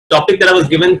topic that I was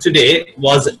given today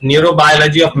was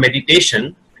neurobiology of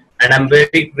meditation, and I'm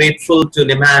very grateful to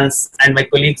Nimhans and my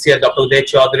colleagues here, Dr. Uday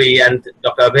Chaudhary and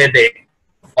Dr. Abhede,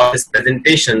 for this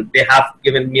presentation. They have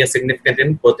given me a significant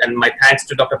input, and my thanks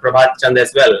to Dr. Prabhat Chand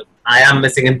as well. I am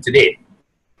missing him today.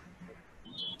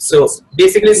 So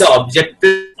basically the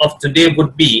objective of today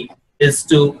would be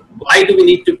why do we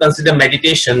need to consider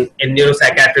meditation in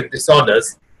neuropsychiatric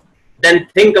disorders? Then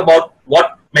think about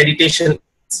what meditation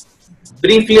is.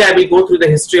 Briefly, I will go through the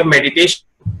history of meditation,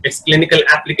 its clinical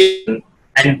application,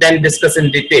 and then discuss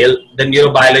in detail the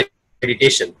neurobiology of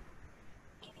meditation.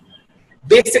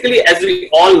 Basically, as we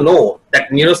all know, that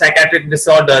neuropsychiatric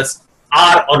disorders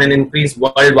are on an increase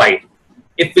worldwide.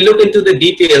 If we look into the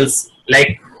details,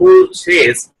 like who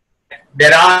says,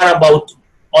 there are about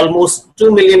almost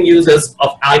 2 million users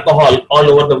of alcohol all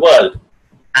over the world.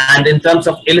 And in terms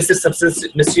of illicit substance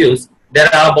misuse,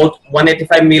 there are about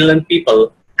 185 million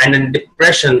people, and in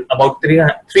depression, about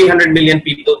 300 million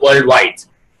people worldwide.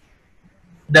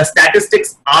 The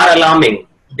statistics are alarming.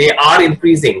 They are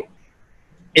increasing.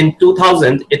 In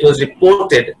 2000, it was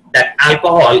reported that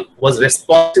alcohol was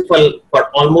responsible for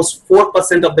almost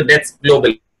 4% of the deaths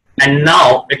globally, and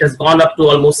now it has gone up to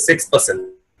almost 6%.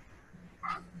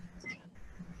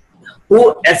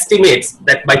 Who estimates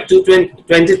that by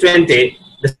 2020,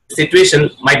 the situation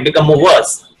might become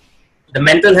worse? The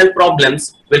mental health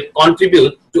problems will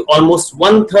contribute to almost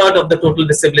 1/3 of the total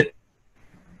disability.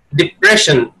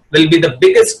 Depression will be the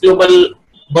biggest global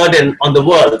burden on the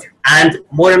world, and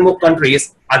more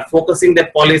countries are focusing their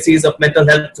policies of mental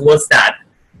health towards that,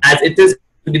 as it is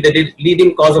to be the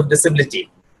leading cause of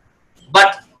disability.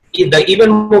 But the even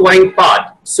more worrying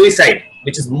part, suicide,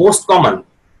 which is most common,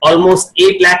 almost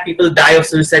 8 lakh people die of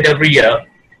suicide every year.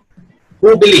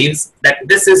 Who believes that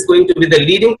this is going to be the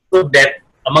leading cause of death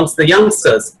amongst the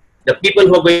youngsters, the people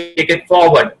who are going to take it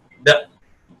forward,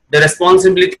 the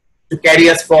responsibility to carry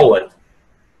us forward?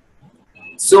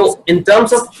 So in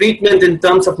terms of treatment, in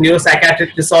terms of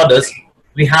neuropsychiatric disorders,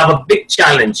 we have a big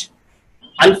challenge.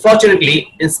 Unfortunately,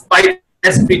 in spite of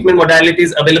best treatment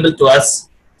modalities available to us,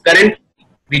 currently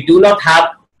we do not have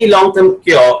any long-term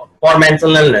cure for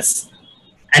mental illness.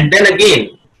 And then again,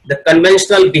 the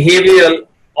conventional behavioral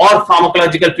or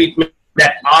pharmacological treatment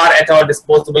that are at our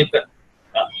disposal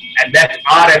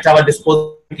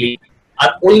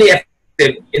are only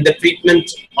effective in the treatment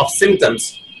of symptoms.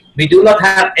 We do not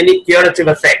have any curative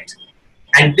effect,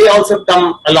 and they also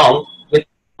come along with a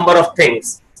number of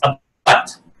things. But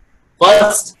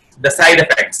first, the side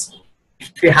effects.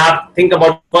 If you think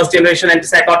about first generation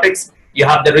antipsychotics, you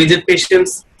have the rigid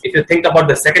patients. If you think about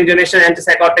the second generation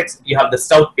antipsychotics, you have the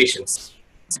stout patients.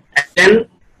 And then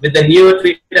with the newer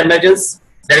treatment emergence,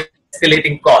 there is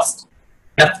escalating cost.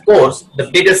 And of course, the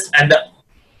biggest and the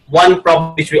one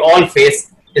problem which we all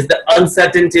face is the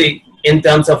uncertainty in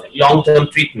terms of long-term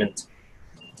treatment.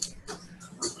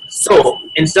 So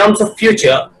in terms of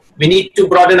future, we need to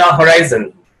broaden our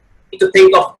horizon. We need to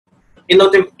think of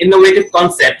innovative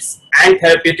concepts and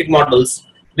therapeutic models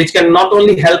which can not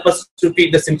only help us to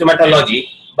treat the symptomatology,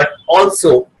 but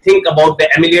also think about the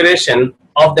amelioration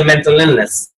of the mental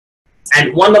illness.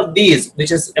 And one of these,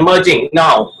 which is emerging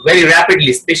now very rapidly,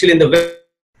 especially in the West,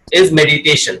 is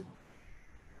meditation.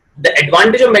 The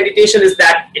advantage of meditation is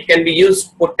that it can be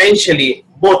used potentially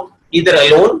both either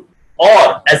alone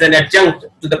or as an adjunct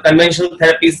to the conventional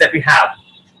therapies that we have.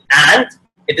 And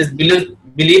it is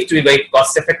believed to be very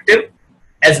cost effective,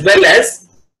 as well as,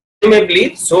 you may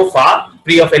believe, so far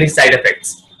free of any side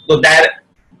effects. So there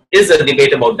is a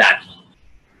debate about that.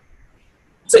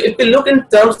 So if we look in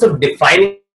terms of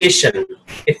defining meditation,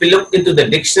 if we look into the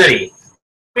dictionary,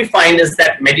 what we find is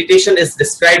that meditation is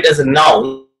described as a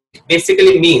noun. It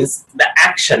basically means the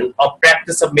action or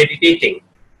practice of meditating,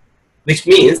 which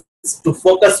means to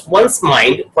focus one's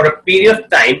mind for a period of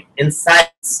time in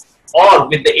silence or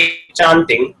with the aid of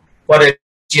chanting for a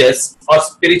religious or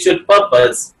spiritual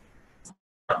purpose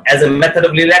as a method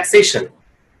of relaxation.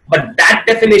 But that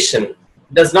definition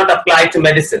does not apply to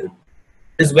medicine.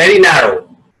 It is very narrow.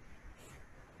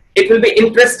 It will be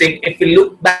interesting if we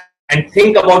look back and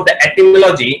think about the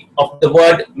etymology of the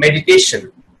word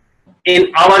meditation.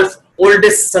 In our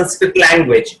oldest Sanskrit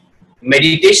language,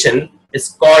 meditation is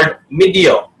called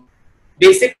midyo.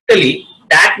 Basically,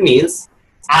 that means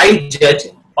I judge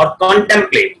or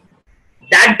contemplate.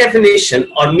 That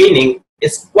definition or meaning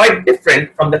is quite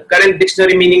different from the current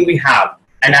dictionary meaning we have,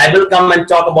 and I will come and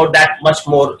talk about that much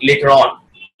more later on.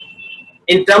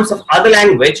 In terms of other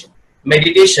language,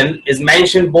 meditation is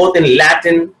mentioned both in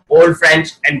Latin, Old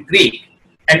French, and Greek.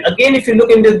 And again, if you look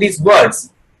into these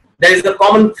words, there is a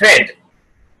common thread.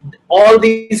 All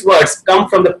these words come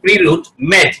from the pre-root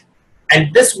med,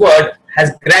 And this word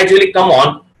has gradually come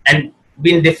on and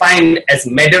been defined as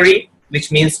medere,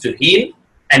 which means to heal,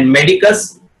 and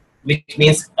medicus, which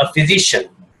means a physician.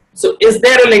 So is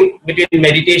there a link between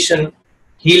meditation,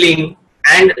 healing,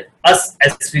 and us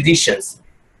as physicians?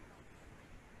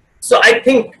 So I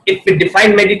think if we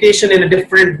define meditation in a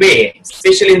different way,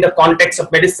 especially in the context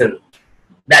of medicine,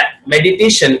 that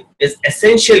meditation is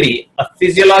essentially a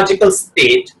physiological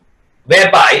state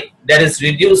whereby there is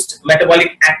reduced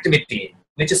metabolic activity,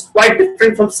 which is quite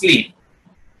different from sleep,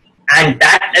 and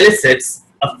that elicits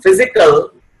a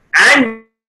physical and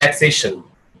relaxation,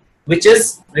 which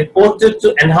is reported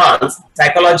to enhance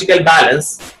psychological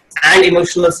balance and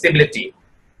emotional stability.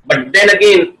 But then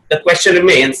again, the question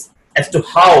remains as to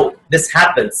how this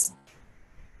happens.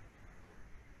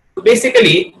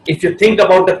 Basically, if you think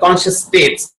about the conscious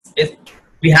states,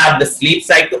 we have the sleep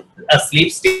cycle, a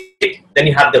sleep state, then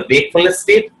you have the wakefulness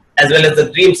state, as well as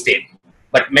the dream state.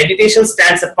 But meditation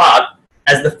stands apart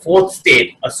as the fourth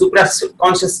state, a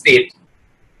supraconscious state,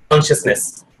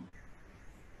 consciousness.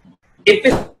 If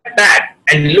we step back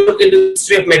and look into the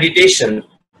history of meditation,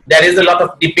 there is a lot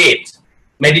of debate.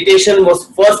 Meditation was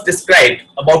first described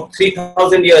about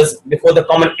 3,000 years before the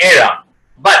Common Era,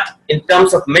 but in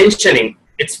terms of mentioning,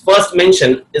 its first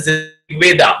mention is in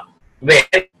Veda, where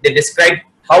they describe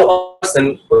how a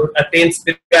person could attain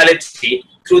spirituality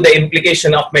through the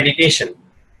implication of meditation.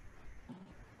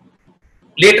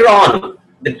 Later on,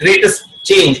 the greatest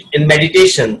change in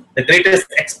meditation, the greatest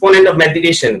exponent of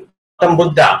meditation,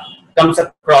 Buddha, comes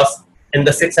across in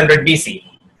the 600 BC.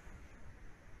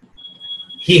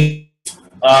 He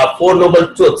Four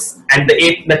Noble Truths and the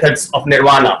 8 Methods of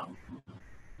Nirvana.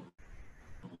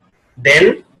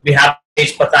 Then we have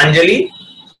Sage Patanjali,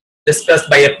 discussed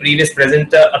by a previous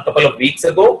presenter a couple of weeks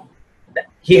ago.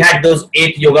 He had those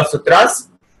 8 Yoga Sutras.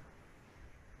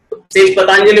 Sage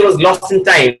Patanjali was lost in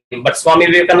time, but Swami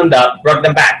Vivekananda brought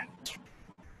them back.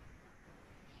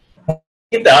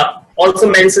 Gita also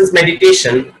mentions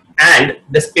meditation and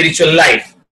the spiritual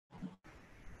life.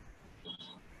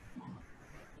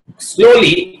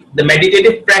 Slowly, the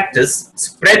meditative practice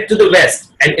spread to the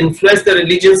West and influenced the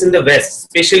religions in the West,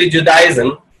 especially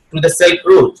Judaism, through the Silk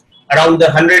Route around the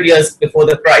 100 years before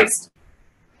the Christ.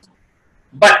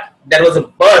 But there was a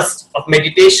burst of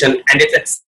meditation and its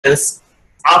acceptance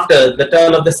after the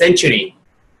turn of the century.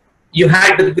 You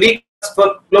had the Greek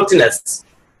Plotinus,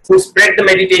 who spread the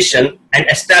meditation and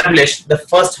established the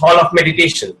first hall of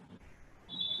meditation.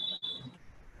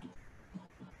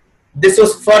 This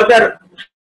was further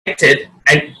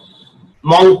and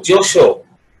Monk Dosho,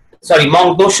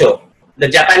 the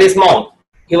Japanese monk,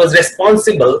 he was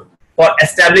responsible for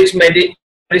establishing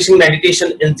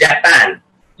meditation in Japan.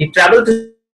 He traveled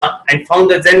to Japan and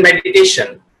found the Zen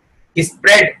meditation. He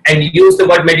spread and used the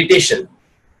word meditation.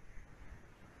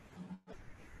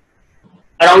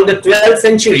 Around the 12th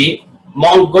century,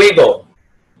 Monk Goigo,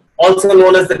 also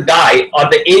known as the guy or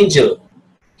the angel,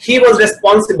 he was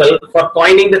responsible for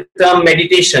coining the term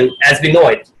meditation as we know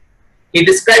it. He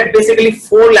described basically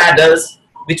 4 ladders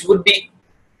which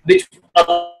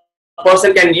a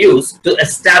person can use to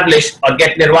establish or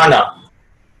get nirvana.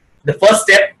 The first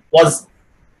step was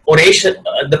oration.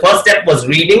 The first step was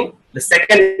reading. The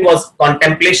second was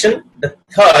contemplation. The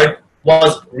third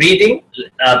was reading,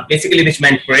 basically which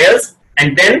meant prayers,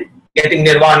 and then getting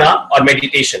nirvana or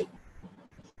meditation.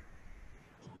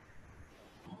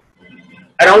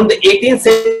 Around the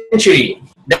 18th century,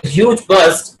 the huge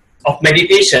burst of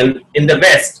meditation in the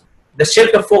West, the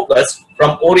shift of focus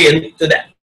from Orient to the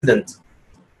Occident.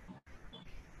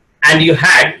 And you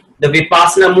had the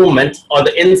Vipassana movement or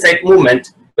the insight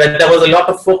movement, where there was a lot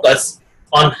of focus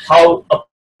on how a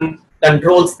person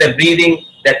controls their breathing,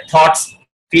 their thoughts,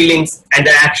 feelings, and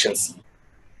their actions.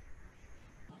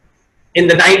 In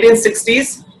the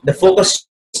 1960s, the focus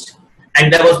changed,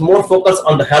 and there was more focus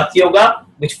on the health yoga,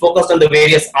 which focused on the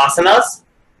various asanas,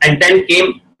 and then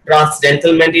came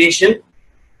transcendental meditation.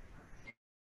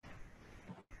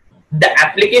 The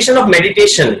application of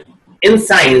meditation in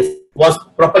science was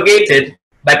propagated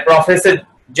by Professor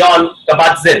John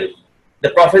Kabat-Zinn, the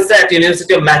professor at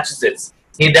University of Massachusetts.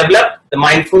 He developed the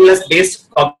mindfulness-based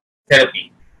cognitive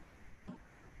therapy.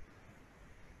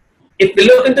 If we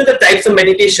look into the types of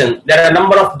meditation, there are a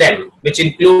number of them, which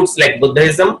includes like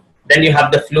Buddhism. Then you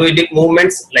have the fluidic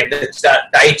movements like the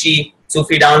Tai Chi,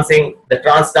 Sufi dancing, the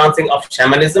trance dancing of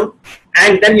shamanism.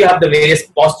 And then you have the various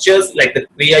postures like the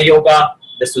Kriya Yoga,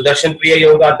 the Sudarshan Kriya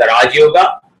Yoga, the Raj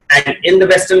Yoga. And in the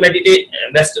Western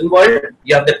world,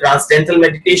 you have the transcendental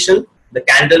meditation, the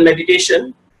candle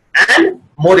meditation, and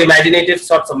more imaginative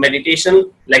sorts of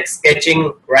meditation like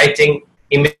sketching, writing,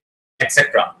 imaging,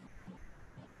 etc.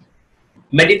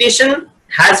 Meditation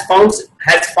has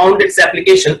found its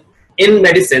application in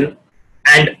medicine,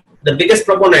 and the biggest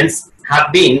proponents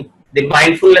have been the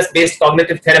mindfulness-based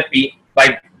cognitive therapy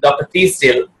by Dr.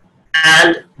 Teasdale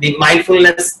and the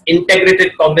mindfulness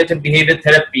integrated cognitive behavior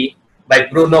therapy by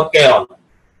Bruno Keon.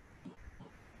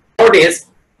 Nowadays,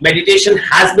 meditation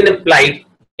has been applied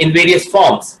in various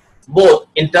forms, both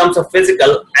in terms of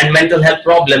physical and mental health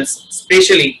problems,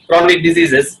 especially chronic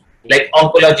diseases like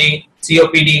oncology,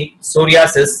 COPD,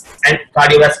 psoriasis, and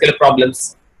cardiovascular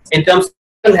problems. In terms of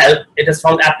mental health, it has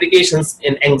found applications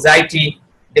in anxiety,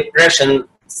 depression,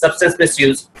 substance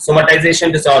misuse,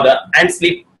 somatization disorder, and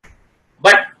sleep.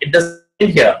 But it doesn't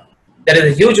end here. There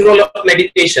is a huge role of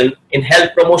meditation in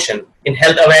health promotion, in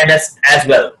health awareness as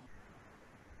well.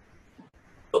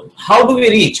 So how do we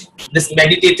reach this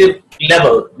meditative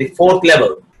level, the fourth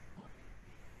level?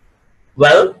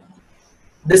 Well,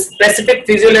 this specific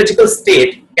physiological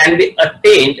state can be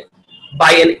attained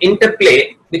by an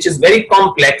interplay which is very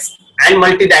complex and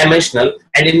multidimensional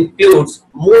and includes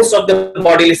most of the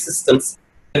bodily systems,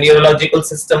 the neurological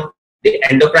system, the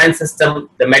endocrine system,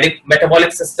 the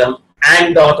metabolic system,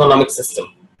 and the autonomic system.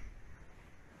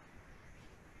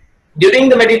 During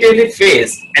the meditative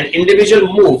phase, an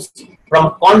individual moves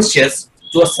from conscious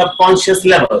to a subconscious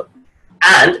level,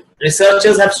 and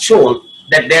researchers have shown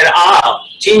that there are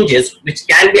changes which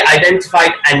can be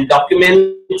identified and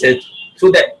documented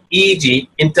through the EEG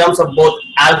in terms of both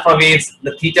alpha waves,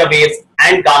 the theta waves,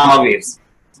 and gamma waves,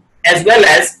 as well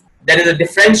as there is a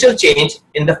differential change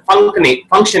in the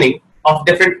functioning of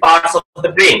different parts of the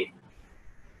brain.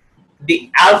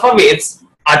 The alpha waves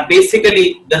are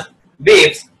basically the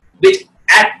waves which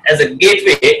act as a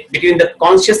gateway between the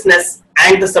consciousness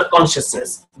and the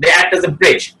subconsciousness. They act as a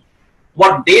bridge.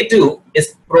 What they do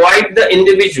is provide the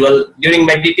individual during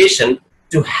meditation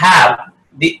to have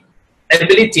the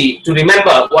ability to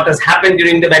remember what has happened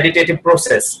during the meditative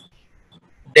process.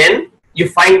 Then you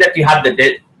find that you have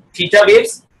the theta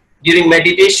waves. During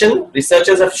meditation,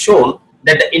 researchers have shown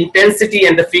that the intensity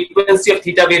and the frequency of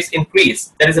theta waves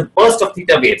increase. There is a burst of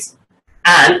theta waves.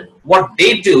 And what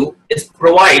they do is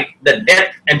provide the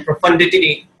depth and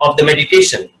profundity of the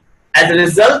meditation. As a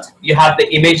result, you have the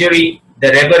imagery,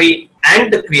 the reverie,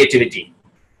 and the creativity.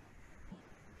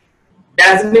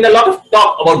 There has been a lot of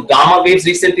talk about gamma waves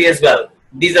recently as well.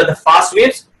 These are the fast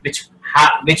waves which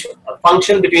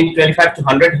function between 25 to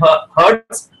 100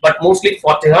 hertz, but mostly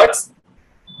 40 hertz.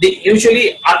 They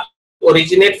usually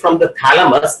originate from the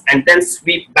thalamus and then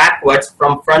sweep backwards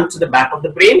from front to the back of the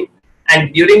brain.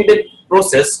 And during the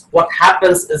process, what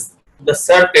happens is the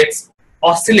circuits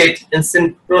oscillate in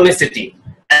synchronicity,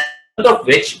 and of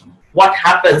which what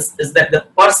happens is that the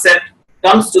percept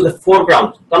comes to the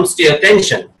foreground, comes to your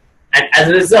attention, and as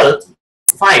a result,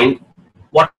 find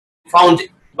what found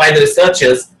by the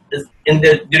researchers is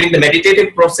during the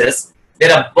meditative process,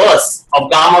 there are bursts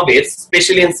of gamma waves,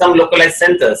 especially in some localized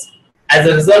centers, as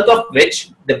a result of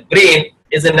which the brain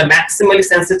is in a maximally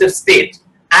sensitive state,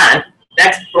 and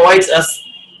that provides us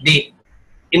the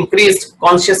increased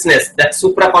consciousness, that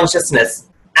supra-consciousness,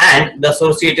 and the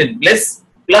associated bliss,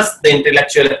 plus the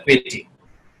intellectual acuity.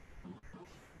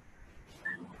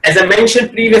 As I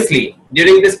mentioned previously,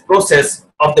 during this process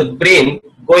of the brain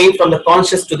going from the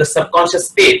conscious to the subconscious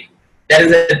state, there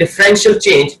is a differential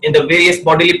change in the various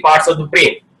bodily parts of the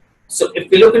brain. So if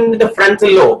we look into the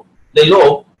frontal lobe, the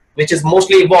lobe which is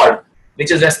mostly evolved,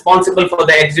 which is responsible for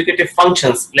the executive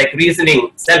functions like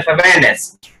reasoning,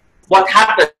 self-awareness, what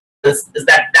happens is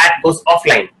that goes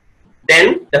offline.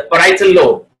 Then the parietal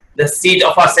lobe, the seat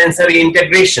of our sensory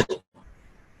integration,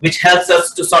 which helps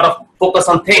us to sort of focus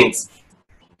on things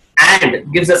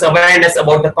and gives us awareness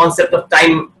about the concept of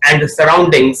time and the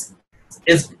surroundings,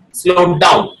 is slowed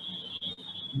down.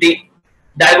 The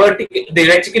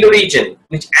reticular region,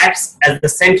 which acts as the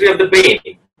center of the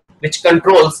brain, which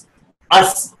controls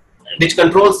us, which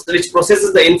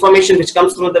processes the information which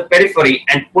comes from the periphery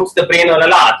and puts the brain on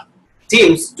alert,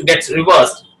 seems to get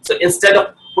reversed. So instead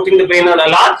of putting the brain on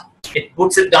alert, it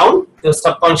puts it down to a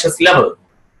subconscious level.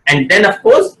 And then of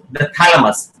course the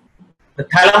thalamus. The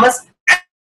thalamus acts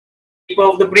as the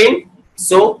of the brain.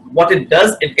 So what it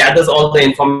does, it gathers all the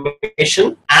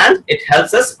information and it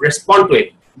helps us respond to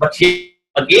it. But here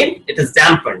again, it is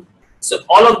dampened. So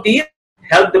all of these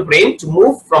help the brain to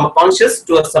move from a conscious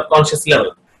to a subconscious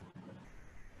level.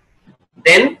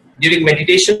 Then during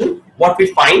meditation, what we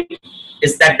find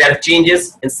is that there are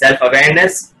changes in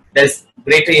self-awareness, there is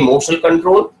greater emotional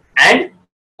control and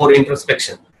more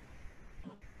introspection.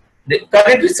 The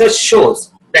current research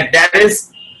shows that there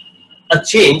is a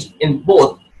change in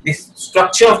both the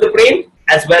structure of the brain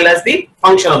as well as the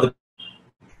function of the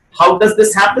brain. How does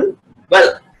this happen?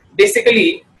 Well,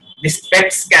 basically this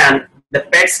PET scan,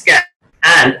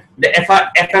 and the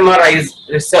fMRI's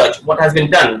research, what has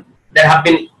been done, there have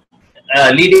been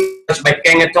leading research by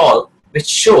Kang et al., which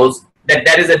shows that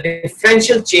there is a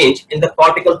differential change in the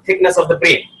cortical thickness of the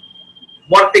brain.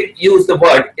 What they use the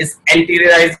word is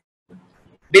anteriorization.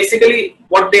 Basically,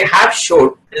 what they have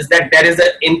showed is that there is an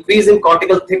increase in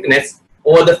cortical thickness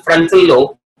over the frontal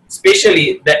lobe,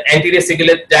 especially the anterior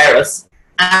cingulate gyrus,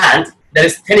 and there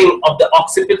is thinning of the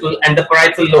occipital and the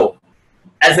parietal lobe,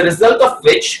 as a result of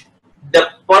which the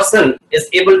person is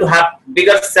able to have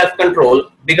bigger self-control,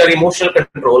 bigger emotional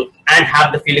control, and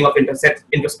have the feeling of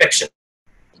introspection.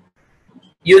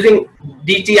 Using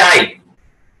DTI,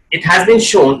 it has been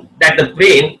shown that the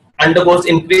brain undergoes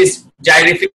increased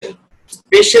gyrification,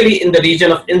 especially in the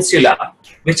region of insula,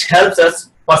 which helps us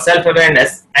for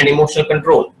self-awareness and emotional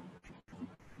control.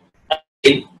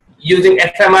 Again, using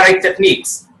fMRI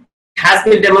techniques, it has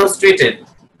been demonstrated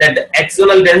that the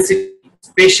axonal density,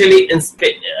 especially in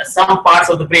some parts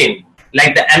of the brain,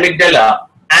 like the amygdala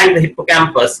and the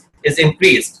hippocampus, is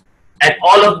increased. And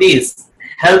all of these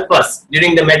help us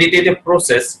during the meditative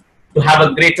process to have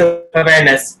a greater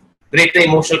awareness, greater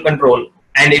emotional control,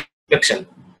 and introspection.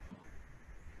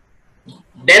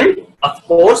 Then, of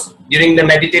course, during the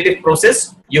meditative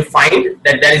process, you find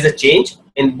that there is a change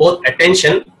in both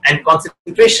attention and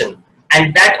concentration.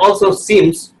 And that also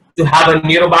seems to have a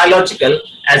neurobiological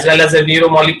as well as a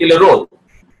neuromolecular role.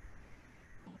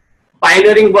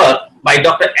 Pioneering work by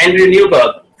Dr. Andrew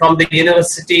Newberg from the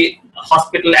University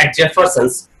Hospital at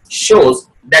Jefferson's shows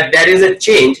that there is a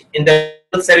change in the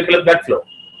cerebral blood flow.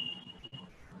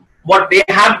 What they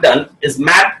have done is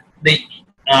map the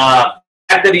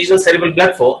regional cerebral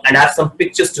blood flow, and have some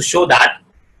pictures to show that.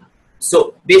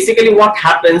 So basically what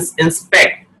happens in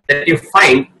SPECT, that you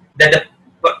find that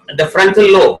the frontal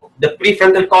lobe, the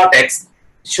prefrontal cortex,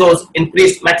 shows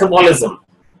increased metabolism.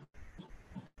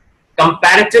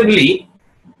 Comparatively,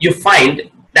 you find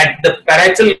that the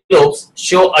parietal lobes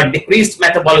show a decreased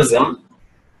metabolism,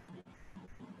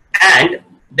 and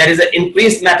there is an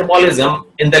increased metabolism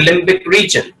in the limbic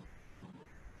region.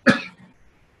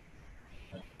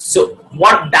 So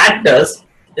what that does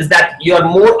is that you are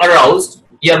more aroused,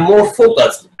 you are more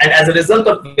focused, and as a result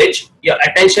of which your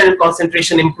attention and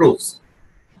concentration improves.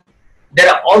 There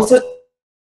are also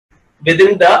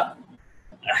within the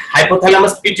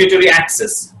hypothalamus pituitary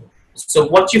axis. So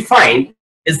what you find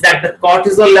is that the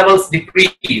cortisol levels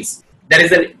decrease. There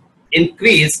is an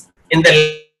increase in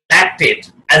the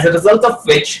lactate, as a result of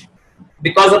which,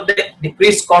 because of the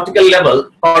decreased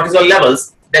cortisol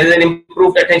levels, there is an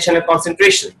improved attention and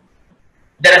concentration.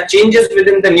 There are changes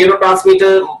within the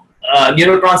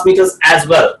neurotransmitters as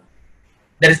well.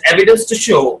 There is evidence to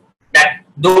show that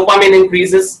dopamine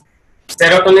increases,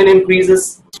 serotonin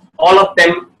increases, all of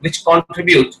them which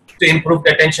contribute to improved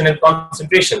attention and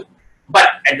concentration. But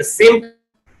at the same time,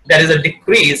 there is a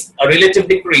decrease, a relative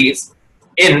decrease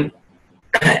in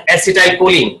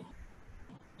acetylcholine.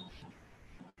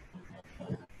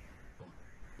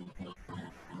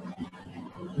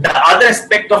 The other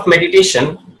aspect of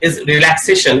meditation is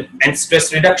relaxation and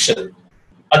stress reduction.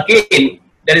 Again,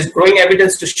 there is growing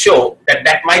evidence to show that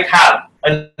that might have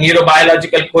a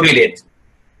neurobiological correlate.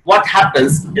 What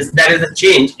happens is there is a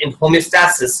change in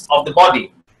homeostasis of the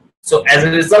body. So as a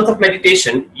result of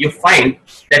meditation, you find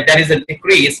that there is a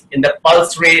decrease in the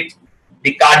pulse rate,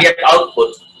 the cardiac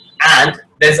output, and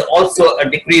there is also a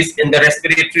decrease in the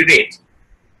respiratory rate.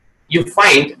 You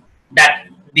find that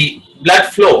the blood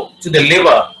flow to the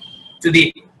liver, to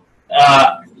the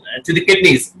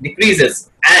kidneys decreases,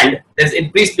 and there is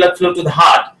increased blood flow to the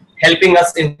heart, helping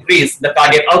us increase the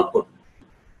cardiac output.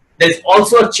 There is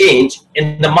also a change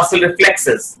in the muscle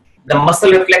reflexes. The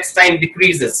muscle reflex time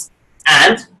decreases,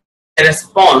 and the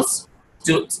response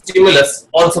to stimulus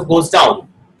also goes down.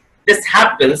 This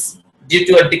happens due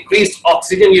to a decreased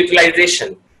oxygen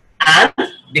utilization and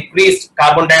decreased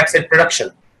carbon dioxide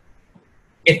production.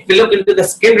 If we look into the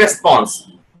skin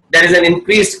response, there is an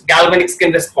increased galvanic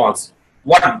skin response.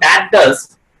 What that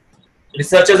does,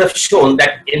 researchers have shown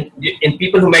that in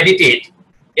people who meditate,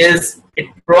 is it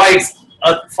provides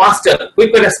a faster,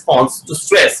 quicker response to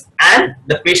stress, and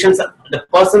the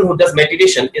person who does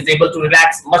meditation is able to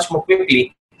relax much more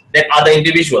quickly than other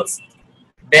individuals.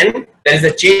 Then there is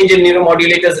a change in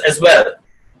neuromodulators as well.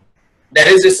 There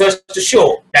is research to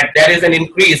show that there is an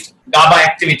increased GABA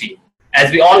activity.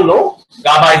 As we all know,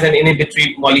 GABA is an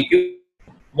inhibitory molecule.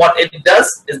 What it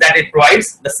does is that it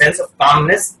provides the sense of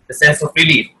calmness, the sense of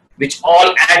relief, which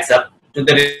all adds up to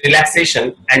the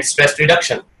relaxation and stress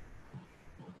reduction.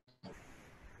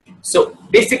 So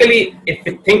basically, if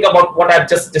we think about what I've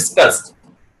just discussed,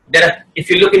 If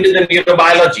you look into the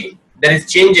neurobiology, there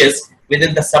is changes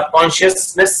within the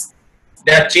subconsciousness.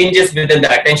 There are changes within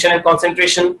the attention and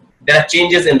concentration. There are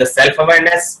changes in the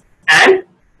self-awareness, and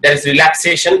there is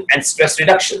relaxation and stress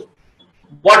reduction.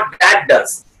 What that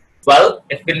does? Well,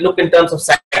 if we look in terms of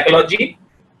psychology,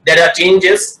 there are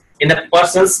changes in a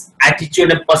person's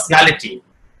attitude and personality.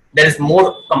 There is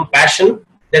more compassion.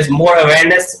 There's more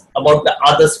awareness about the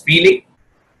other's feeling.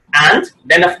 And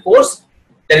then, of course,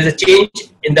 there is a change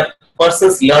in the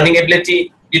person's learning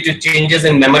ability due to changes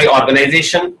in memory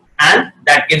organization, and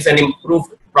that gives an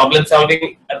improved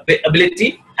problem-solving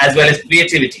ability as well as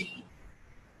creativity.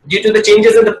 Due to the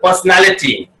changes in the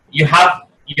personality, you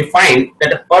find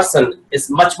that a person is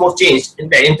much more changed in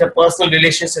their interpersonal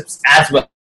relationships as well.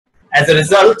 As a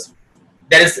result,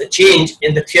 there is a change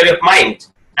in the theory of mind,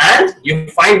 and you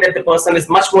find that the person is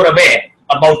much more aware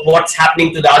about what's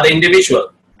happening to the other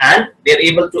individual, and they're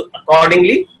able to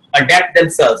accordingly adapt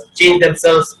themselves, change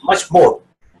themselves much more.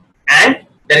 And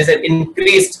there is an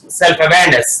increased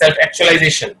self-awareness,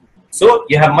 self-actualization. So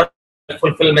you have much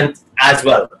fulfillment as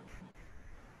well.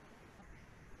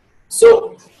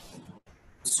 So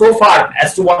far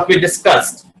as to what we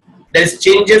discussed, there is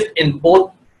changes in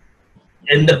both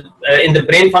in the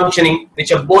brain functioning,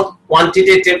 which are both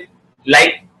quantitative,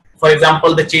 like for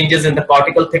example the changes in the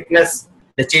cortical thickness,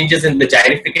 the changes in the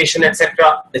gyrification,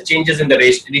 etc., the changes in the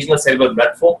regional cerebral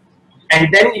blood flow,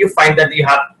 and then you find that you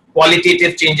have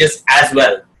qualitative changes as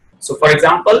well. So for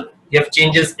example, you have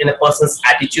changes in a person's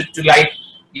attitude to life,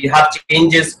 you have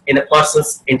changes in a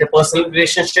person's interpersonal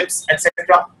relationships,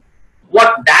 etc.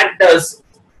 What that does,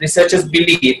 researchers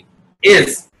believe,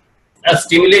 is a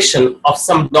stimulation of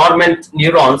some dormant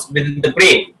neurons within the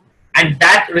brain, and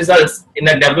that results in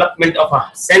a development of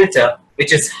a center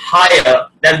which is higher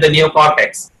than the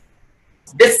neocortex.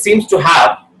 This seems to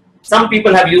have, some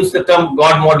people have used the term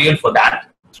God module for that,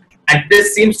 and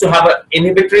this seems to have an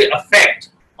inhibitory effect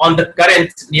on the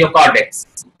current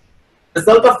neocortex,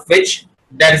 result of which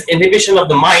there is inhibition of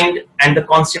the mind and the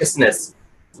consciousness,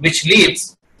 which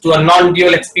leads to a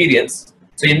non-dual experience.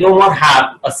 So you no more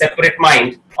have a separate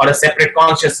mind or a separate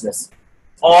consciousness.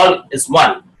 All is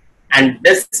one. And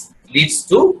this leads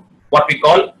to what we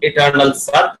call eternal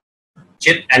Sat,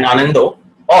 Chit and Anando,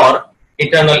 or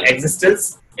eternal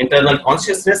existence, eternal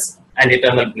consciousness, and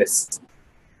eternal bliss.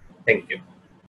 Thank you.